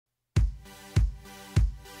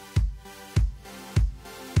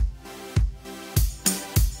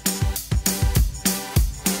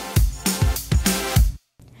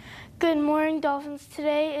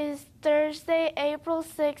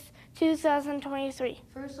April 6, 2023.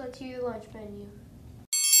 First, let's hear your lunch menu.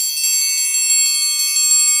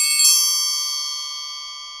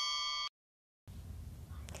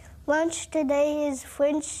 Lunch today is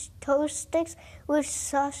French toast sticks with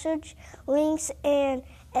sausage links and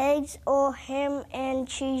eggs or ham and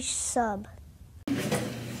cheese sub.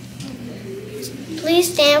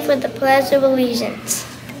 Please stand for the Pledge of Allegiance.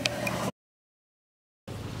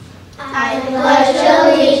 I pledge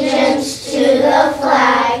allegiance to the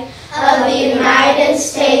flag of the United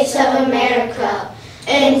States of America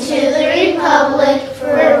and to the republic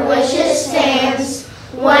for which it stands,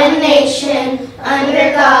 one nation,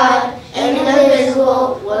 under God,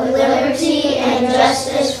 indivisible, with liberty and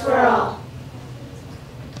justice for all.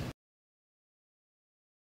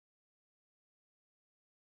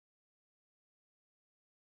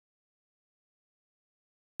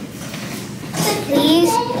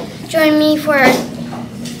 Please join me for a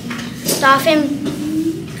stop and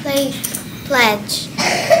play pledge.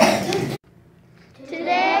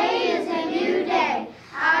 Today is a new day.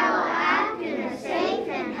 I will act in a safe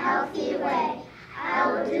and healthy way. I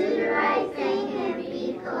will do the right thing and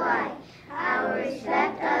be polite. I will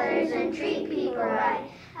respect others and treat people right.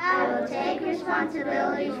 I will take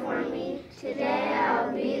responsibility for me. Today I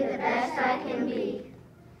will be the best I can be.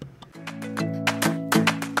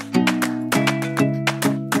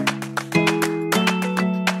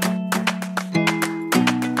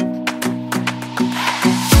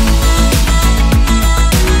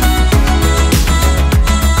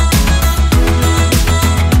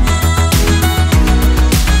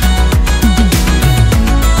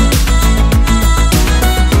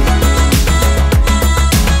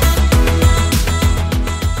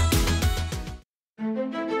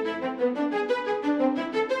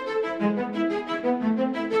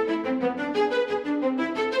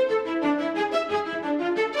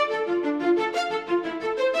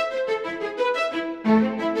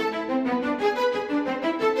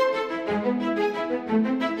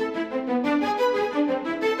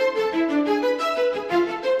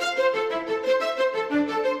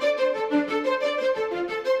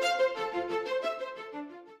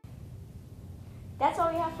 That's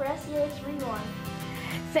all we have for SES Rewind.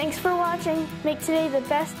 Thanks for watching. Make today the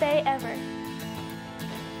best day ever.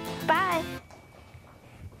 Bye.